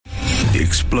The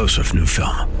explosive new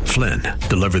film, Flynn,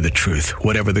 deliver the truth,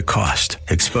 whatever the cost,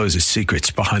 exposes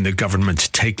secrets behind the government's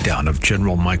takedown of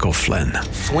General Michael Flynn.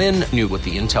 Flynn knew what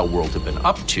the intel world had been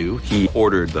up to. He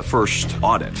ordered the first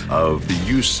audit of the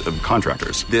use of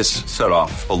contractors. This set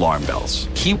off alarm bells.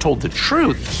 He told the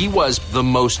truth. He was the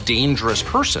most dangerous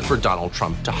person for Donald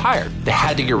Trump to hire. They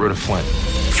had to get rid of Flynn.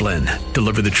 Flynn,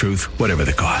 deliver the truth, whatever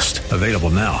the cost. Available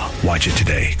now. Watch it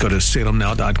today. Go to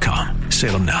salemnow.com.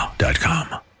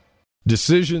 salemnow.com.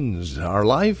 Decisions. Our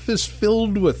life is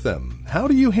filled with them. How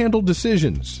do you handle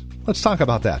decisions? Let's talk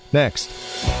about that next.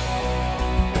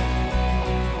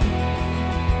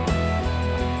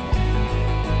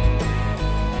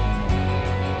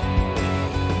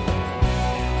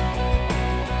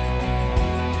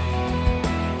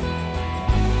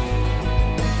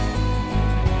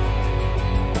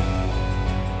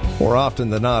 More often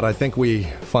than not, I think we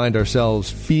find ourselves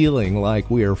feeling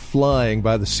like we are flying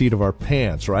by the seat of our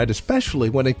pants, right? Especially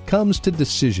when it comes to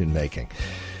decision making.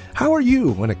 How are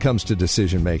you when it comes to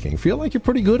decision making? Feel like you're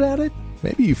pretty good at it?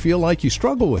 Maybe you feel like you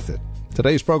struggle with it.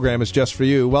 Today's program is just for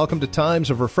you. Welcome to Times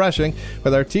of Refreshing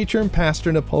with our teacher and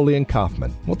pastor, Napoleon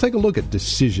Kaufman. We'll take a look at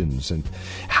decisions and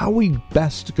how we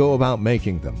best go about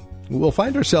making them. We'll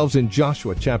find ourselves in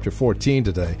Joshua chapter 14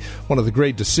 today, one of the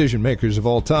great decision makers of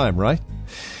all time, right?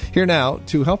 Here now,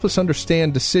 to help us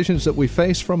understand decisions that we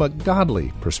face from a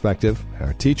godly perspective,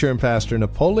 our teacher and pastor,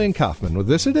 Napoleon Kaufman, with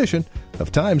this edition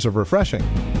of Times of Refreshing.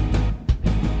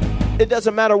 It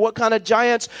doesn't matter what kind of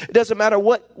giants, it doesn't matter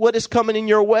what is coming in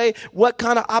your way, what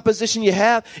kind of opposition you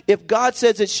have. If God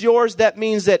says it's yours, that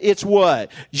means that it's what?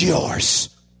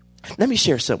 Yours. Let me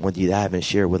share something with you that I haven't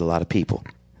shared with a lot of people.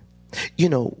 You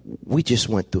know, we just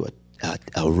went through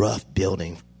a rough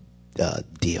building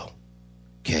deal.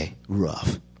 Okay,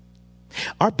 rough.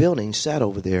 Our building sat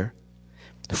over there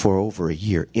for over a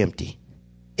year empty.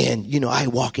 And, you know, I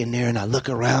walk in there and I look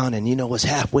around and, you know, it's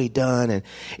halfway done. And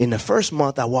in the first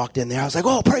month I walked in there, I was like,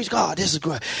 oh, praise God, this is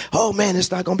great. Oh, man,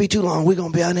 it's not going to be too long. We're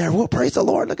going to be out there. Well, praise the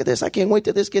Lord. Look at this. I can't wait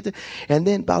till this gets. And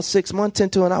then about 6 months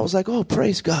into it, I was like, oh,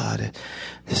 praise God.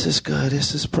 This is good.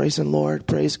 This is praising Lord.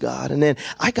 Praise God. And then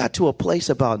I got to a place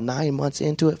about 9 months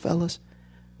into it, fellas,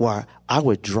 where I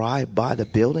would drive by the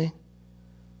building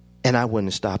and I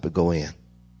wouldn't stop and go in.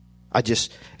 I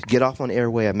just get off on the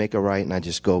airway, I make a right, and I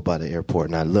just go by the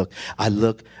airport. And I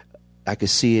look, I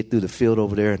could see it through the field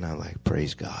over there, and I'm like,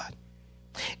 praise God.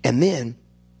 And then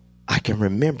I can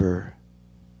remember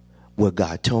what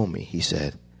God told me. He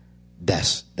said,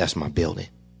 that's my building.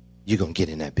 You're going to get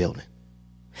in that building.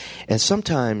 And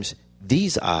sometimes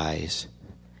these eyes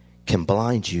can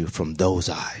blind you from those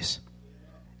eyes.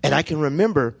 And I can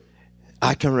remember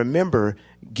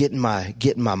getting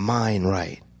my mind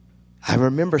right. I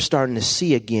remember starting to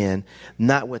see again,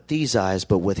 not with these eyes,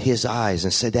 but with his eyes,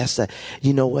 and said, that's the,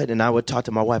 you know what? And I would talk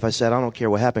to my wife. I said, I don't care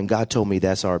what happened. God told me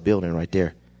that's our building right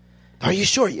there. Are you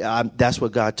sure? Yeah, that's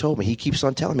what God told me. He keeps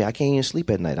on telling me I can't even sleep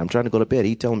at night. I'm trying to go to bed.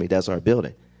 He told me that's our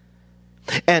building.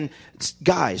 And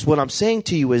guys, what I'm saying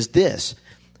to you is this.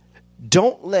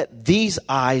 Don't let these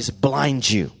eyes blind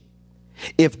you.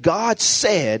 If God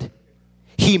said,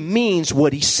 he means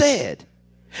what he said.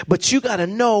 But you got to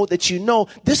know that you know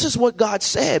this is what God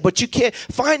said. But you can't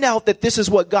find out that this is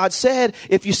what God said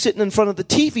if you're sitting in front of the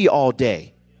TV all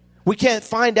day. We can't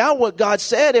find out what God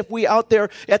said if we out there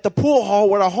at the pool hall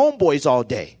with our homeboys all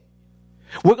day.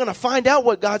 We're going to find out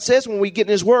what God says when we get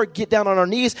in his word, get down on our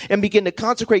knees and begin to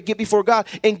consecrate, get before God,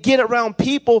 and get around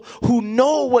people who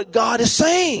know what God is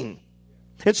saying.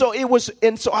 And so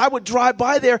I would drive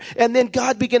by there, and then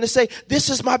God began to say, this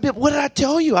is my Bible. What did I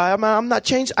tell you? I'm not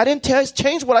changed. I didn't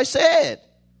change what I said.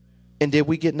 And did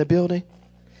we get in the building?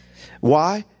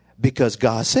 Why? Because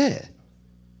God said.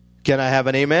 Can I have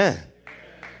an amen?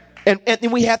 And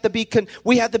we have to be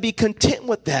content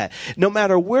with that. No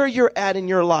matter where you're at in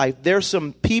your life, there's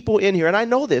some people in here, and I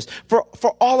know this for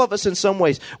all of us in some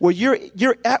ways, where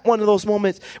you're at one of those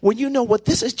moments when you know what,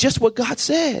 this is just what God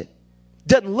said.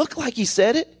 Doesn't look like he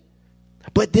said it,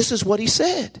 but this is what he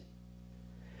said.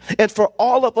 And for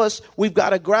all of us, we've got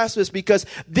to grasp this, because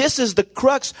this is the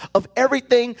crux of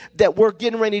everything that we're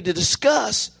getting ready to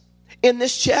discuss in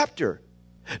this chapter.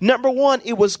 Number one,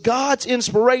 it was God's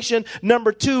inspiration.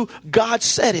 Number two, God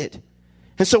said it.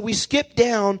 And so we skip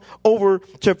down over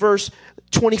to verse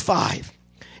 25.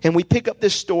 And we pick up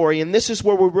this story. And this is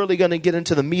where we're really going to get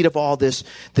into the meat of all this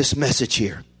message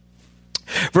here.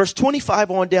 Verse 25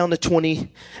 on down to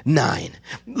 29.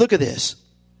 Look at this.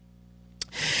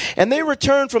 And they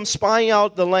returned from spying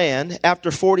out the land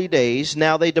after 40 days.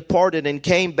 Now they departed and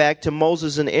came back to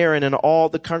Moses and Aaron and all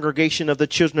the congregation of the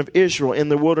children of Israel in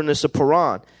the wilderness of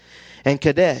Paran. and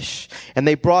Kadesh. And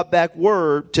they brought back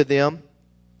word to them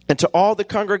and to all the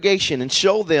congregation and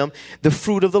showed them the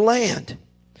fruit of the land.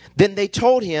 Then they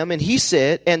told him, and he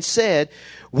said,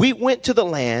 we went to the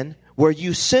land where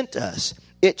you sent us.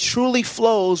 It truly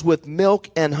flows with milk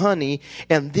and honey,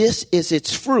 and this is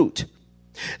its fruit.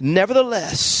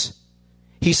 Nevertheless,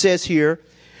 he says here,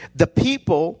 the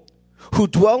people who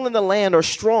dwell in the land are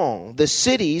strong. The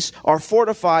cities are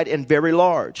fortified and very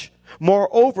large.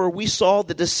 Moreover, we saw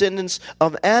the descendants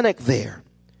of Anak there.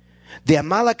 The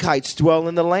Amalekites dwell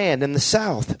in the land in the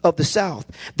south.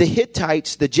 The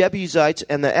Hittites, the Jebusites,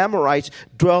 and the Amorites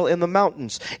dwell in the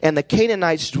mountains. And the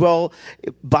Canaanites dwell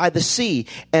by the sea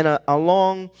and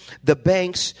along the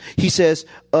banks, he says,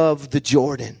 of the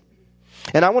Jordan.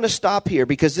 And I want to stop here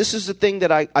because this is the thing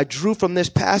that I drew from this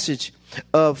passage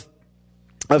of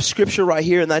Scripture right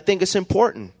here, and I think it's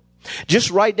important. Just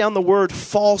write down the word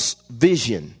false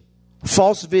vision.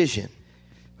 False vision.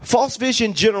 False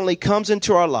vision generally comes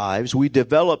into our lives. We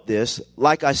develop this,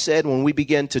 like I said, when we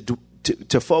begin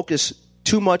to focus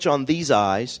too much on these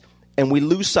eyes and we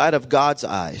lose sight of God's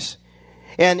eyes.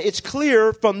 And it's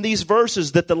clear from these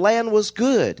verses that the land was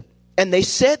good. And they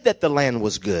said that the land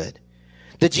was good.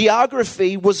 The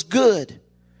geography was good,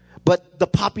 but the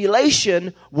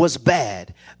population was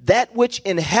bad. That which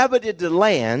inhabited the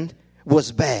land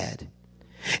was bad.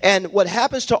 And what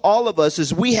happens to all of us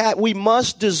is we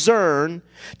must discern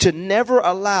to never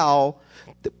allow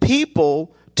the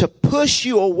people to push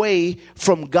you away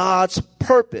from God's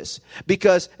purpose.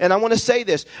 Because, and I want to say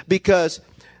this, because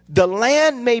the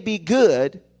land may be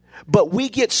good, but we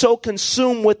get so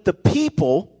consumed with the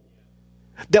people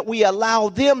that we allow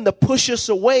them to push us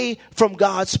away from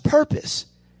God's purpose.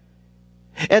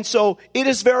 And so it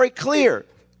is very clear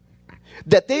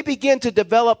that they begin to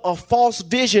develop a false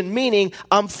vision, meaning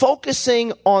I'm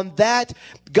focusing on that.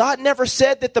 God never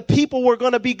said that the people were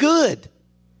going to be good.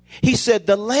 He said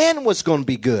the land was going to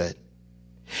be good.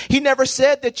 He never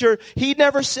said that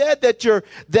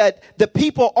the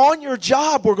people on your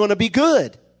job were going to be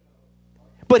good.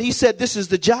 But he said, this is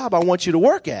the job I want you to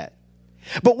work at.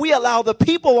 But we allow the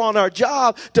people on our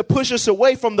job to push us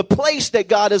away from the place that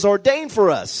God has ordained for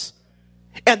us.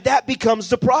 And that becomes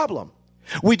the problem.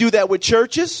 We do that with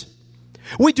churches.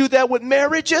 We do that with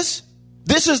marriages.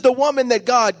 This is the woman that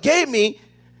God gave me.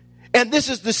 And this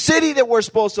is the city that we're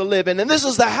supposed to live in. And this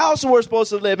is the house that we're supposed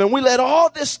to live in. We let all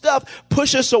this stuff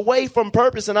push us away from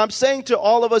purpose. And I'm saying to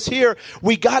all of us here,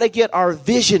 we got to get our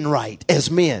vision right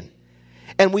as men.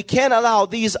 And we can't allow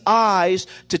these eyes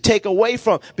to take away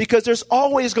from, because there's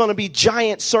always going to be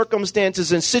giant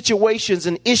circumstances and situations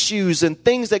and issues and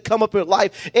things that come up in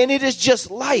life. And it is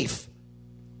just life.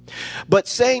 But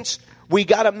saints, we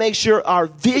got to make sure our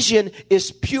vision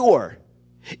is pure.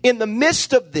 In the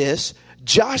midst of this,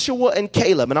 Joshua and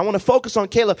Caleb, and I want to focus on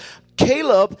Caleb.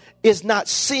 Caleb is not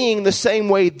seeing the same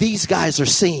way these guys are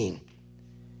seeing.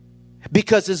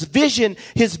 Because his vision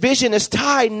is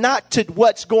tied not to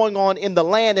what's going on in the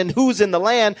land and who's in the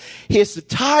land. It's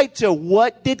tied to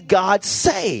what did God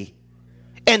say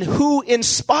and who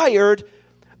inspired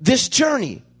this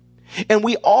journey. And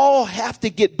we all have to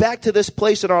get back to this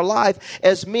place in our life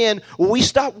as men where we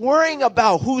stop worrying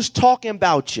about who's talking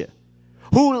about you,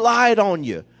 who lied on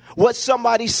you, what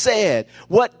somebody said,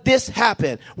 what this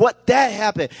happened, what that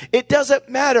happened. It doesn't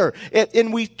matter.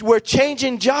 And we're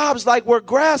changing jobs like we're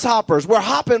grasshoppers. We're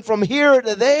hopping from here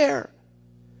to there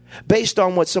based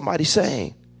on what somebody's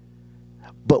saying.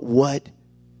 But what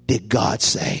did God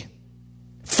say?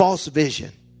 False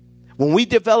vision. When we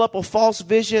develop a false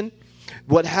vision,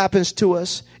 what happens to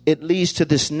us? It leads to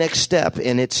this next step,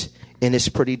 and it's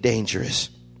pretty dangerous.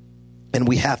 And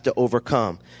we have to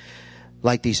overcome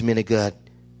like these men of God.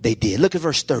 They did. Look at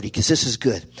verse 30, because this is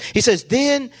good. He says,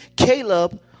 then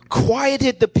Caleb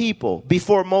quieted the people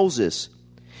before Moses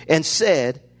and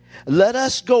said, let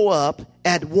us go up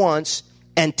at once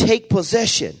and take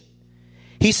possession.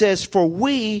 He says, for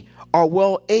we are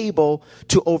well able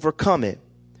to overcome it.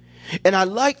 And I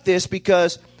like this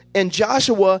because in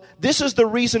Joshua, this is the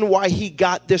reason why he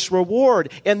got this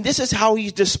reward. And this is how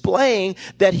he's displaying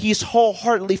that he's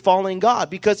wholeheartedly following God.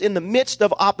 Because in the midst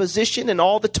of opposition and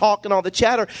all the talk and all the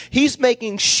chatter, he's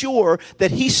making sure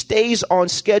that he stays on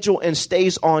schedule and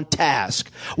stays on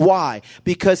task. Why?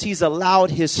 Because he's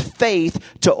allowed his faith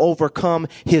to overcome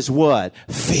his what?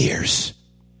 Fears.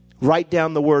 Write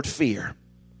down the word fear.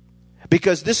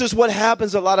 Because this is what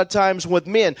happens a lot of times with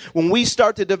men. When we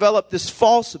start to develop this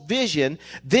false vision,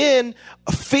 then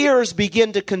fears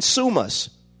begin to consume us.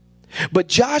 But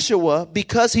Joshua,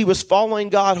 because he was following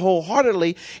God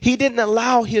wholeheartedly, he didn't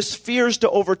allow his fears to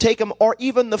overtake him, or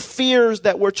even the fears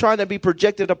that were trying to be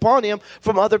projected upon him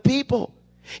from other people.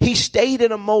 He stayed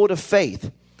in a mode of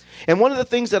faith. And one of the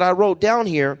things that I wrote down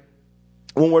here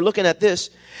when we're looking at this,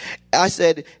 I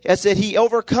said he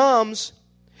overcomes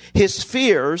his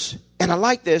fears, and I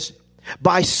like this,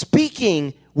 by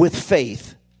speaking with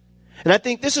faith. And I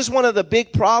think this is one of the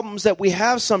big problems that we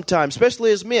have sometimes,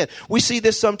 especially as men. We see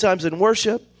this sometimes in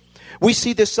worship. We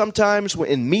see this sometimes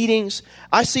in meetings.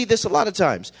 I see this a lot of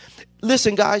times.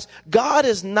 Listen, guys, God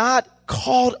has not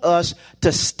called us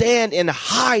to stand and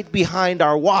hide behind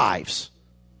our wives.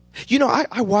 You know,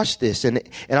 I watch this, and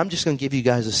I'm just going to give you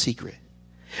guys a secret.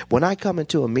 When I come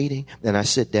into a meeting and I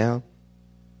sit down,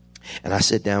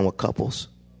 with couples,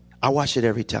 I watch it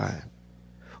every time.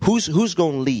 Who's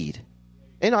going to lead?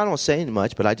 And I don't say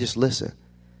much, but I just listen.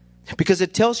 Because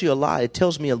it tells you a lot. It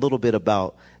tells me a little bit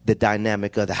about the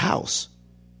dynamic of the house.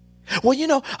 Well, you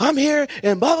know, I'm here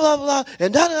and blah, blah, blah,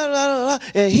 and da, da, da, da, da,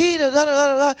 and he, da, da,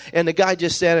 da, da, and the guy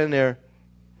just standing there.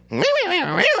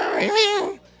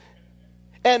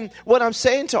 And what I'm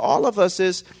saying to all of us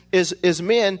is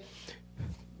men,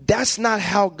 that's not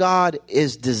how God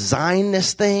is designed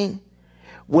this thing.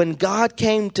 When God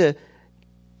came to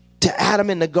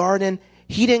Adam in the garden,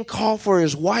 he didn't call for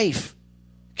his wife.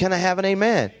 Can I have an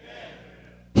amen?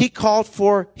 He called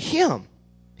for him.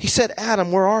 He said,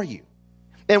 Adam, where are you?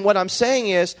 And what I'm saying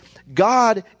is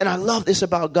God, and I love this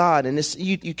about God, and this,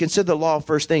 you consider the law of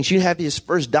first things. You have this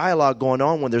first dialogue going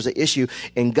on when there's an issue.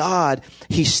 And God,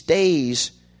 he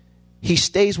stays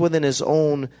within his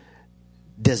own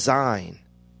design.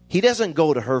 He doesn't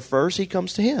go to her first. He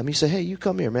comes to him. He said, hey, you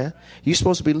come here, man. You're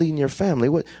supposed to be leading your family.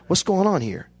 What's going on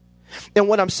here? And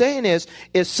what I'm saying is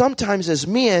sometimes as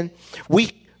men,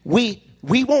 we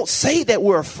won't say that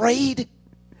we're afraid,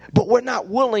 but we're not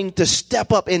willing to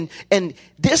step up. And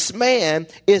this man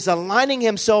is aligning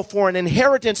himself for an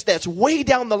inheritance that's way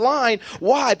down the line.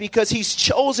 Why? Because he's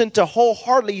chosen to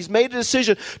he's made a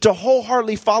decision to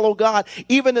wholeheartedly follow God,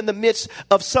 even in the midst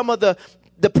of some of the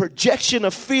projection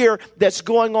of fear that's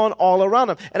going on all around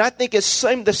him. And I think it's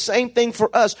the same thing for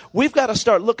us. We've got to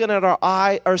start looking at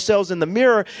ourselves in the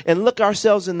mirror and look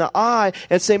ourselves in the eye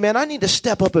and say, man, I need to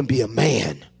step up and be a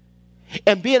man.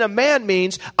 And being a man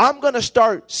means I'm going to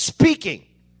start speaking.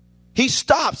 He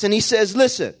stops and he says,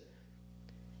 listen.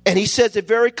 And he says it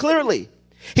very clearly.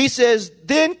 He says,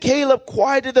 then Caleb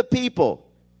quieted the people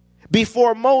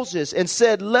before Moses and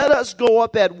said, let us go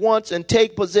up at once and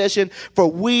take possession, for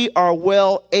we are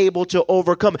well able to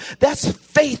overcome. That's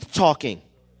faith talking.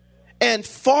 And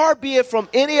far be it from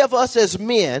any of us as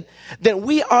men that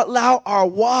we allow our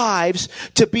wives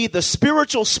to be the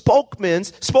spiritual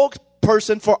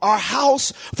spokesperson for our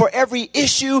house, for every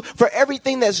issue, for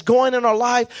everything that's going in our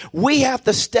life. We have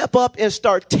to step up and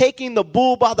start taking the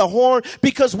bull by the horn,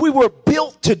 because we were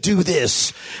built to do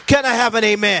this. Can I have an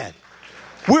amen?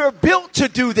 We're built to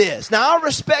do this. Now, I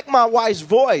respect my wife's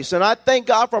voice, and I thank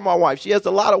God for my wife. She has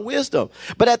a lot of wisdom.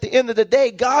 But at the end of the day,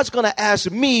 God's going to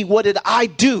ask me, what did I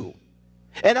do?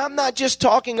 And I'm not just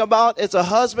talking about as a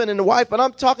husband and a wife, but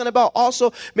I'm talking about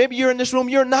also, maybe you're in this room,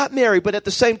 you're not married, but at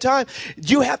the same time,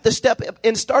 you have to step up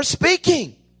and start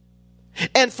speaking.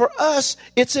 And for us,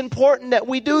 it's important that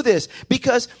we do this,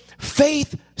 because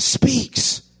faith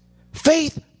speaks.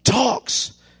 Faith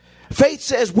talks. Faith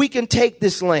says we can take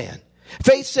this land.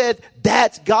 Faith said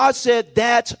God said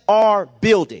that's our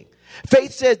building.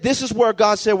 Faith said this is where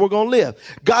God said we're going to live.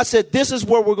 God said this is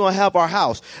where we're going to have our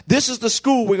house. This is the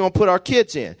school we're going to put our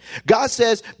kids in. God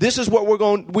says this is what we're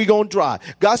going to drive.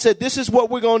 God said this is what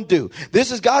we're going to do.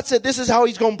 God said this is how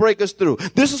he's going to break us through.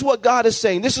 This is what God is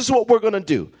saying. This is what we're going to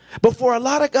do. But for a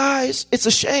lot of guys, it's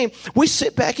a shame. We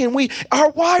sit back and our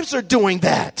wives are doing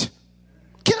that.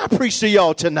 Can I preach to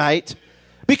y'all tonight?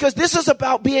 Because this is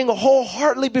about being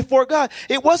wholeheartedly before God.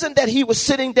 It wasn't that he was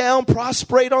sitting down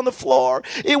prostrate on the floor.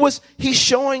 He's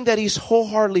showing that he's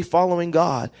wholeheartedly following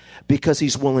God because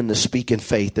he's willing to speak in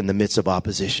faith in the midst of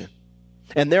opposition.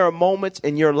 And there are moments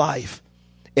in your life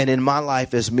and in my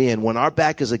life as men when our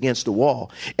back is against the wall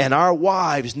and our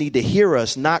wives need to hear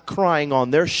us not crying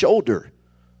on their shoulder.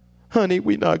 Honey,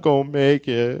 we're not going to make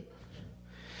it.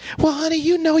 Well, honey,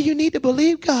 you know you need to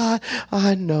believe God.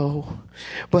 I know,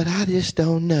 but I just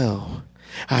don't know.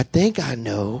 I think I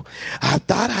know. I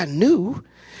thought I knew,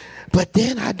 but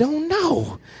then I don't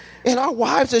know. And our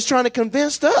wives is trying to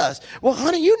convince us. Well,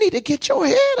 honey, you need to get your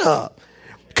head up.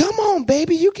 Come on,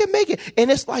 baby, you can make it. And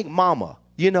it's like mama.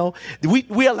 You know,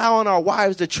 we allowing our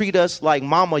wives to treat us like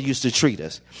mama used to treat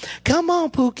us. Come on,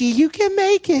 Pookie, you can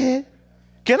make it.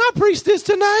 Can I preach this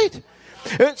tonight?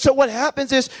 And so what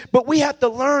happens is, but we have to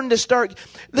learn to start.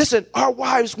 Listen, our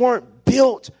wives weren't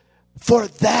built for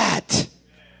that.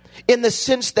 in the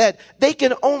sense that they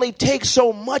can only take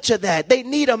so much of that. They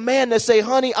need a man to say,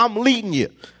 honey, I'm leading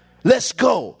you. Let's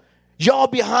go. Y'all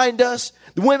behind us.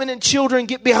 The women and children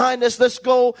get behind us. Let's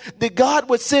go. That God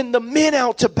would send the men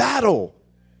out to battle.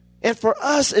 And for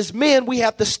us as men, we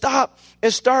have to stop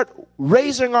and start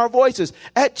raising our voices.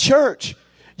 At church,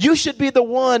 you should be the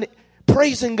one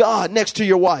praising God next to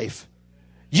your wife.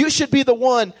 You should be the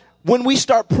one when we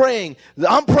start praying.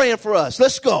 I'm praying for us.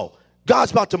 Let's go.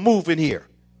 God's about to move in here.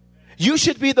 You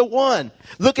should be the one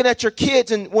looking at your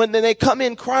kids, and when they come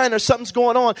in crying or something's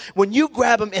going on, when you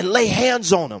grab them and lay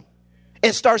hands on them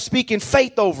and start speaking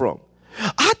faith over them.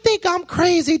 I think I'm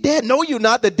crazy, Dad. No, you're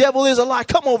not. The devil is a lie.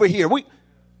 Come over here.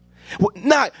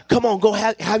 Come on, go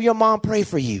have your mom pray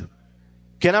for you.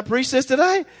 Can I preach this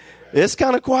today? It's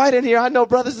kind of quiet in here. I know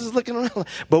brothers is looking around.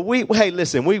 But hey,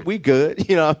 listen, we good.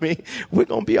 You know what I mean? We're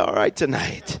going to be all right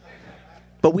tonight.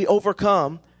 But we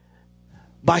overcome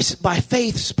by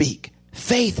faith speak.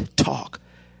 Faith talk.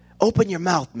 Open your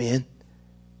mouth, men.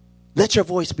 Let your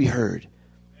voice be heard.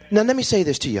 Now, let me say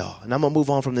this to y'all, and I'm going to move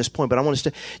on from this point, but I want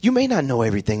to you may not know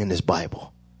everything in this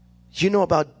Bible. You know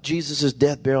about Jesus'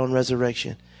 death, burial, and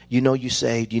resurrection. You know you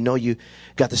saved. You know you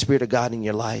got the Spirit of God in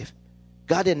your life.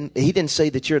 He didn't say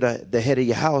that you're the head of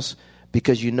your house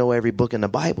because you know every book in the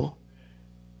Bible.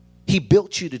 He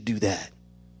built you to do that.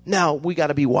 Now, we got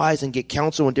to be wise and get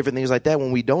counsel and different things like that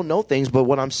when we don't know things. But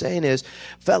what I'm saying is,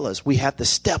 fellas, we have to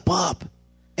step up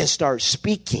and start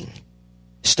speaking.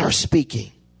 Start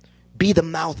speaking. Be the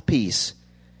mouthpiece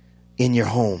in your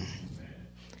home.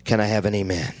 Can I have an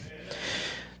amen?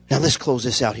 Now, let's close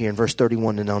this out here in verse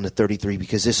 31 and on to 33,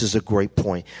 because this is a great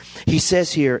point. He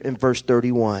says here in verse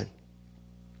 31,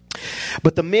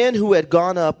 but the men who had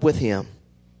gone up with him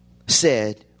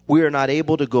said, we are not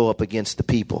able to go up against the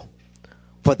people,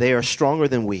 for they are stronger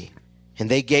than we. And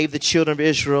they gave the children of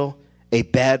Israel a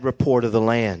bad report of the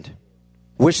land,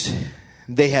 which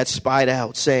they had spied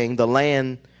out, saying, the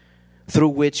land through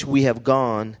which we have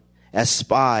gone as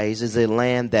spies is a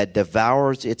land that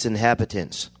devours its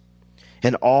inhabitants.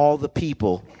 And all the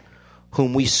people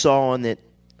whom we saw in it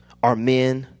are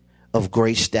men of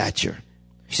great stature.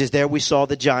 He says, there we saw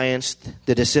the giants,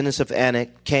 the descendants of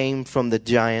Anak came from the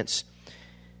giants,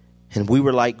 and we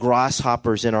were like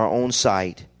grasshoppers in our own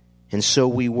sight, and so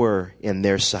we were in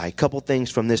their sight. Couple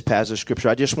things from this passage of Scripture.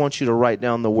 I just want you to write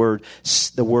down the word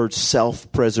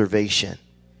self-preservation.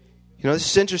 You know,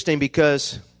 this is interesting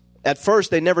because at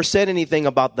first they never said anything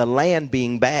about the land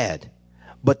being bad.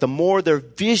 But the more their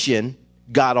vision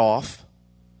got off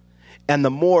and the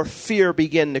more fear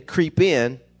began to creep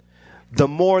in, the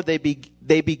more they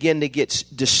begin to get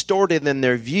distorted in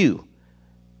their view.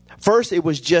 First, it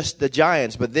was just the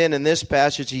giants. But then in this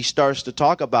passage, he starts to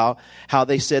talk about how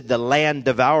they said the land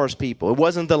devours people. It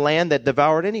wasn't the land that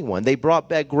devoured anyone. They brought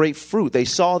back great fruit. They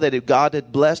saw that God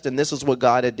had blessed, and this is what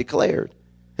God had declared.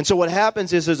 And so what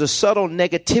happens is there's a subtle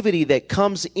negativity that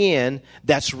comes in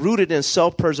that's rooted in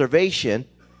self-preservation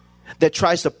that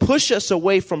tries to push us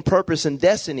away from purpose and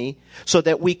destiny so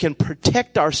that we can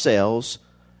protect ourselves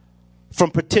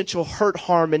from potential hurt,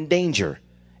 harm, and danger.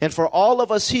 And for all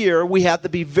of us here, we have to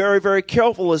be very, very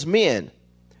careful as men.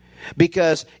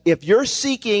 Because if you're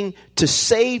seeking to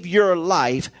save your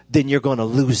life, then you're going to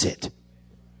lose it.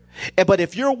 But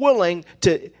if you're willing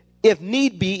to, if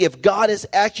need be, if God is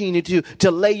asking you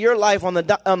to lay your life on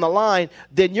the line,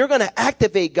 then you're going to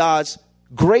activate God's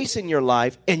grace in your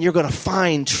life, and you're going to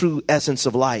find true essence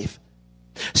of life.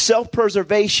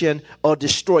 Self-preservation will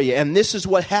destroy you. And this is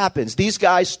what happens. These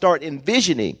guys start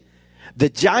envisioning the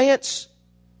giants.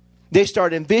 They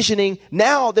start envisioning.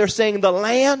 Now they're saying the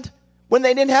land, when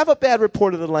they didn't have a bad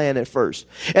report of the land at first.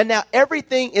 And now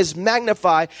everything is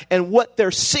magnified, and what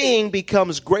they're seeing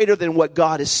becomes greater than what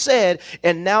God has said.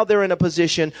 And now they're in a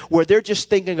position where they're just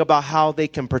thinking about how they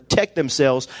can protect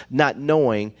themselves, not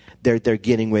knowing they're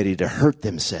getting ready to hurt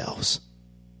themselves.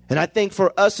 And I think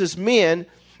for us as men,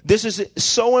 this is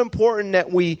so important that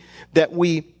we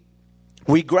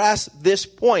grasp this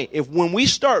point. When we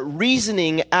start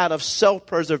reasoning out of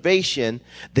self-preservation,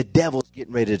 the devil's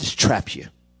getting ready to trap you.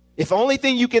 If the only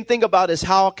thing you can think about is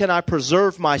how can I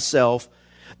preserve myself,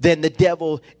 then the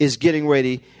devil is getting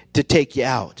ready to take you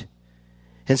out.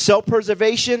 And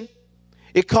self-preservation,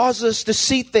 it causes us to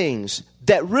see things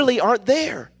that really aren't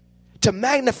there, to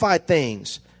magnify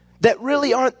things that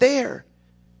really aren't there.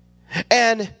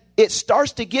 And it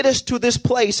starts to get us to this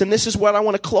place, and this is what I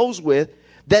want to close with,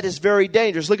 that is very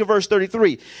dangerous. Look at verse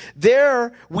 33.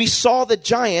 There we saw the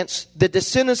giants, the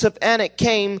descendants of Anak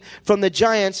came from the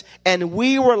giants, and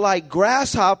we were like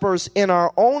grasshoppers in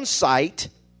our own sight,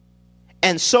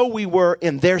 and so we were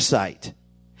in their sight.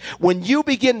 When you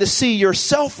begin to see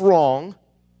yourself wrong,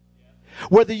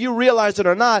 Whether you realize it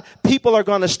or not, people are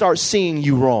going to start seeing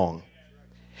you wrong.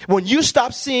 When you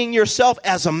stop seeing yourself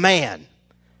as a man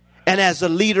and as a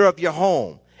leader of your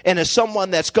home and as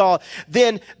someone that's called,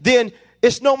 then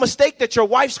it's no mistake that your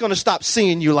wife's going to stop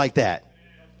seeing you like that.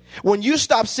 When you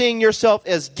stop seeing yourself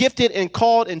as gifted and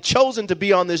called and chosen to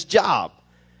be on this job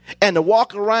and to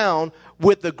walk around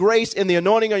with the grace and the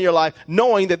anointing on your life,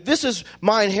 knowing that this is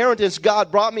my inheritance, God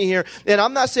brought me here. And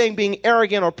I'm not saying being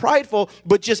arrogant or prideful,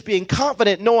 but just being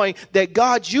confident, knowing that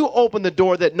God, you open the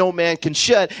door that no man can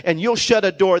shut, and you'll shut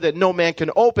a door that no man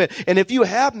can open. And if you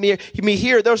have me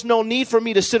here, there's no need for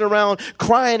me to sit around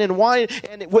crying and whining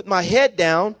and with my head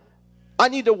down. I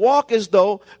need to walk as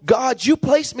though, God, you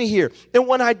placed me here. And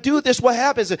when I do this, what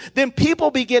happens? Then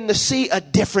people begin to see a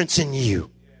difference in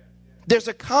you. There's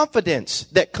a confidence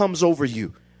that comes over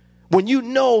you when you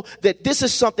know that this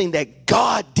is something that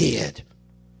God did.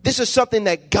 This is something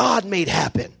that God made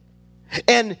happen.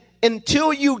 And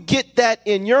until you get that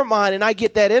in your mind, and I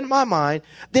get that in my mind,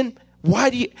 then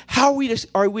how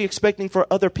are we expecting for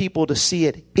other people to see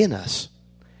it in us?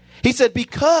 He said,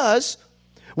 because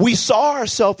we saw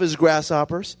ourselves as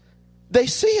grasshoppers, they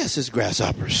see us as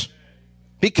grasshoppers.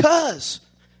 Because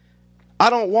I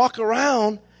don't walk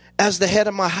around as the head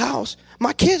of my house,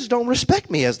 my kids don't respect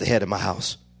me as the head of my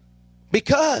house.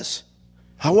 Because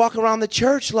I walk around the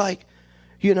church like,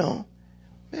 man,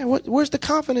 where's the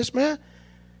confidence, man?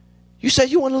 You say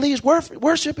you want to lead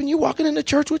worship and you walking in the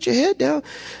church with your head down.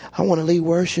 I want to lead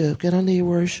worship. Can I lead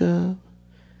worship?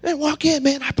 Man, walk in,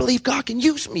 man. I believe God can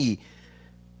use me.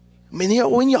 I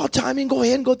mean, when y'all timing, go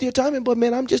ahead and go through your timing. But,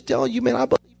 man, I'm just telling you, man, I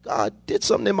believe God did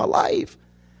something in my life.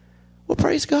 Well,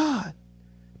 praise God.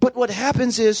 But what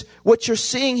happens is what you're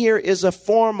seeing here is a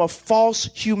form of false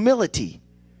humility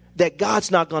that God's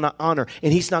not going to honor,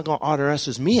 and he's not going to honor us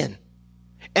as men.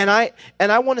 And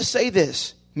I want to say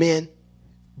this, men,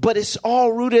 but it's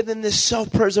all rooted in this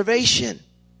self-preservation.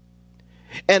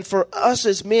 And for us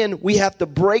as men, we have to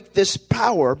break this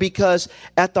power, because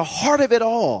at the heart of it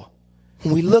all,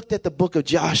 when we looked at the book of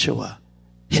Joshua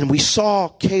and we saw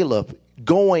Caleb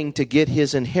going to get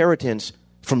his inheritance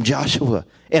from Joshua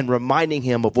and reminding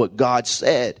him of what God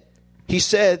said, he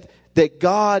said that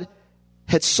God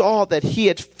had saw that he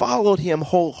had followed him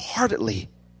wholeheartedly.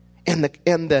 And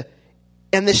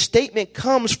this statement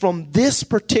comes from this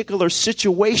particular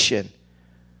situation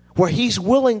where he's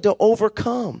willing to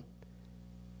overcome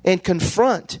and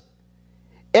confront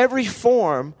every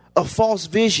form of false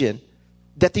vision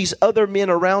that these other men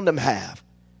around him have.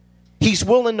 He's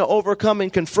willing to overcome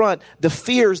and confront the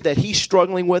fears that he's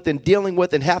struggling with and dealing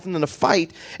with and having to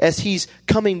fight as he's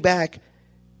coming back,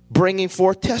 bringing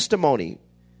forth testimony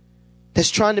that's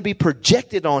trying to be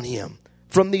projected on him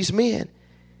from these men.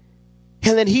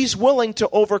 And then he's willing to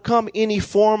overcome any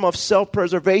form of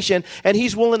self-preservation, and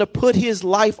he's willing to put his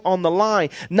life on the line,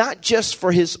 not just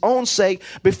for his own sake,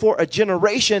 but for a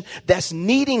generation that's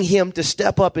needing him to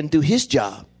step up and do his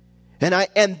job.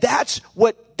 And that's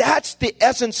the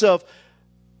essence of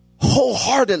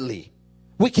wholeheartedly.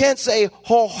 We can't say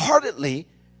wholeheartedly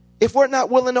if we're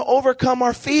not willing to overcome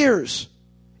our fears,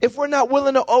 if we're not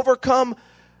willing to overcome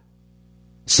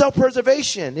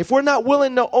self-preservation, if we're not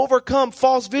willing to overcome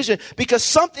false vision, because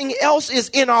something else is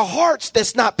in our hearts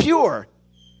that's not pure.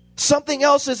 Something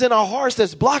else is in our hearts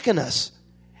that's blocking us.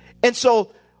 And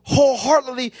so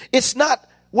wholeheartedly, it's not,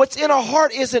 what's in our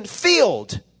heart isn't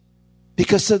filled,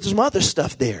 because there's some other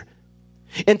stuff there.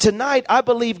 And tonight, I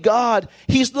believe God,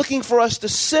 he's looking for us to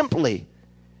simply,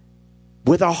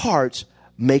 with our hearts,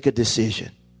 make a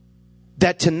decision.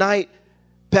 That tonight,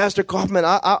 Pastor Kaufman,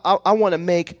 I want to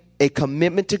make a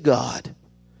commitment to God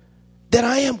that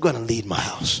I am going to lead my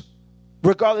house,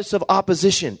 regardless of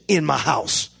opposition in my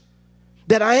house.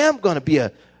 That I am going to be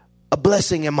a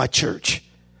blessing in my church.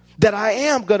 That I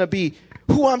am going to be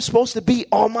who I'm supposed to be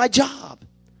on my job.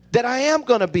 That I am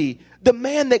going to be the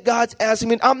man that God's asking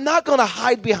me. I'm not going to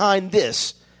hide behind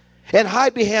this and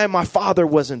hide behind my father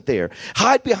wasn't there.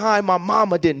 Hide behind my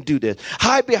mama didn't do this.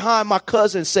 Hide behind my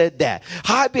cousin said that.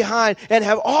 Hide behind and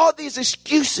have all these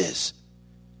excuses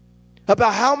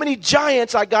about how many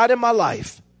giants I got in my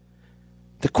life.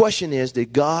 The question is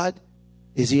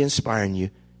is he inspiring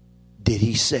you? Did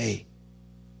he say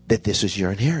that this is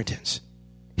your inheritance?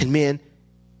 And men,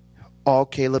 all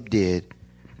Caleb did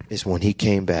is when he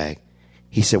came back,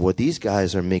 he said, well, these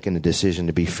guys are making a decision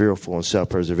to be fearful and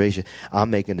self-preservation. I'm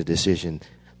making a decision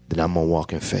that I'm going to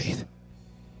walk in faith.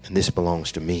 And this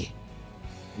belongs to me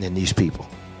and these people.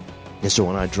 And so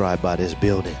when I drive by this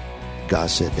building, God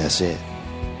said, that's it.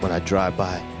 When I drive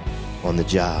by on the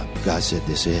job, God said,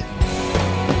 this is it.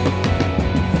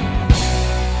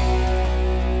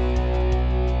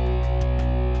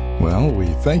 Well, we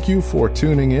thank you for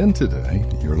tuning in today.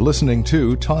 You're listening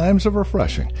to Times of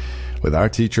Refreshing with our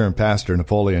teacher and pastor,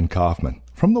 Napoleon Kaufman,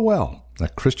 from The Well, a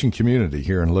Christian community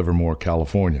here in Livermore,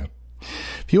 California.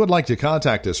 If you would like to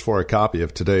contact us for a copy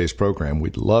of today's program,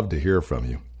 we'd love to hear from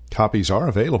you. Copies are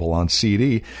available on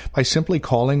CD by simply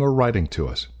calling or writing to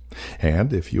us.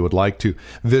 And if you would like to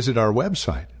visit our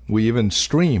website, we even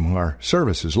stream our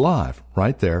services live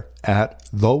right there at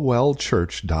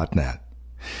thewellchurch.net.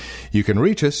 You can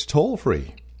reach us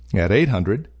toll-free at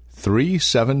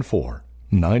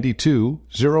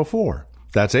 800-374-9204.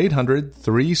 That's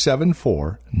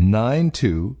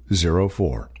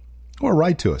 800-374-9204. Or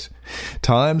write to us.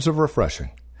 Times of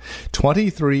Refreshing,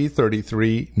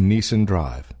 2333 Neeson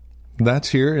Drive. That's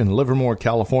here in Livermore,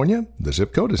 California. The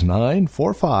zip code is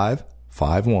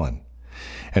 94551.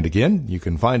 And again, you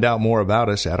can find out more about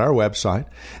us at our website,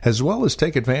 as well as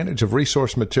take advantage of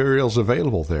resource materials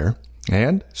available there,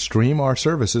 and stream our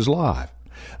services live.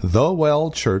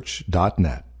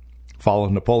 thewellchurch.net. Follow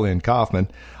Napoleon Kaufman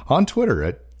on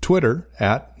Twitter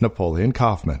at Napoleon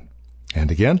Kaufman.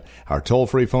 And again, our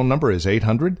toll-free phone number is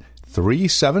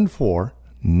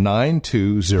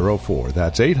 800-374-9204.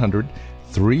 That's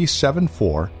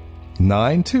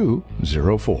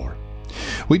 800-374-9204.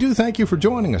 We do thank you for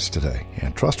joining us today,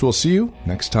 and trust we'll see you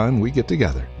next time we get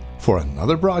together for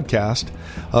another broadcast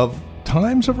of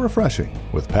Times of Refreshing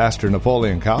with Pastor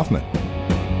Napoleon Kaufman.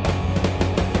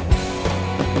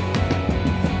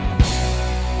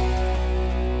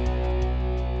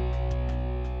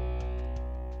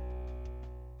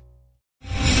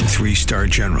 Three-star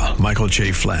General Michael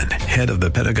J. Flynn, head of the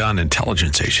Pentagon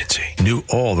Intelligence Agency, knew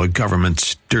all the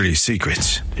government's dirty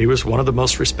secrets. He was one of the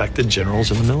most respected generals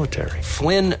in the military.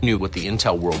 Flynn knew what the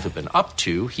intel world had been up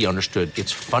to. He understood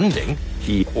its funding.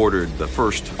 He ordered the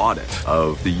first audit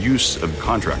of the use of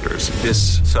contractors.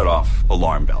 This set off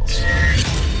alarm bells.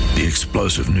 The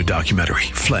explosive new documentary,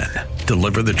 Flynn,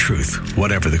 Deliver the Truth,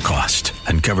 Whatever the Cost,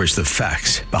 uncovers the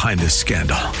facts behind this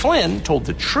scandal. Flynn told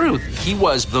the truth. He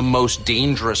was the most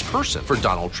dangerous person for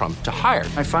Donald Trump to hire.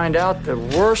 I find out the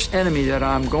worst enemy that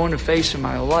I'm going to face in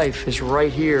my life is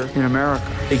right here in America.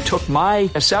 They took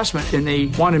my assessment and they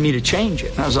wanted me to change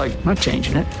it. And I was like, I'm not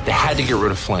changing it. They had to get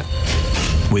rid of Flynn.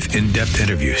 With in-depth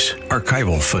interviews,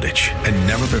 archival footage, and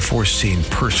never-before-seen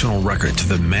personal records of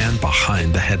the man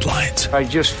behind the headlines. I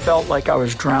just felt like I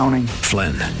was drowning.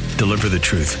 Flynn, Deliver the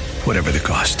Truth, Whatever the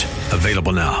Cost.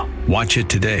 Available now. Watch it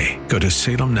today. Go to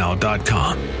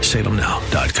salemnow.com.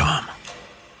 salemnow.com.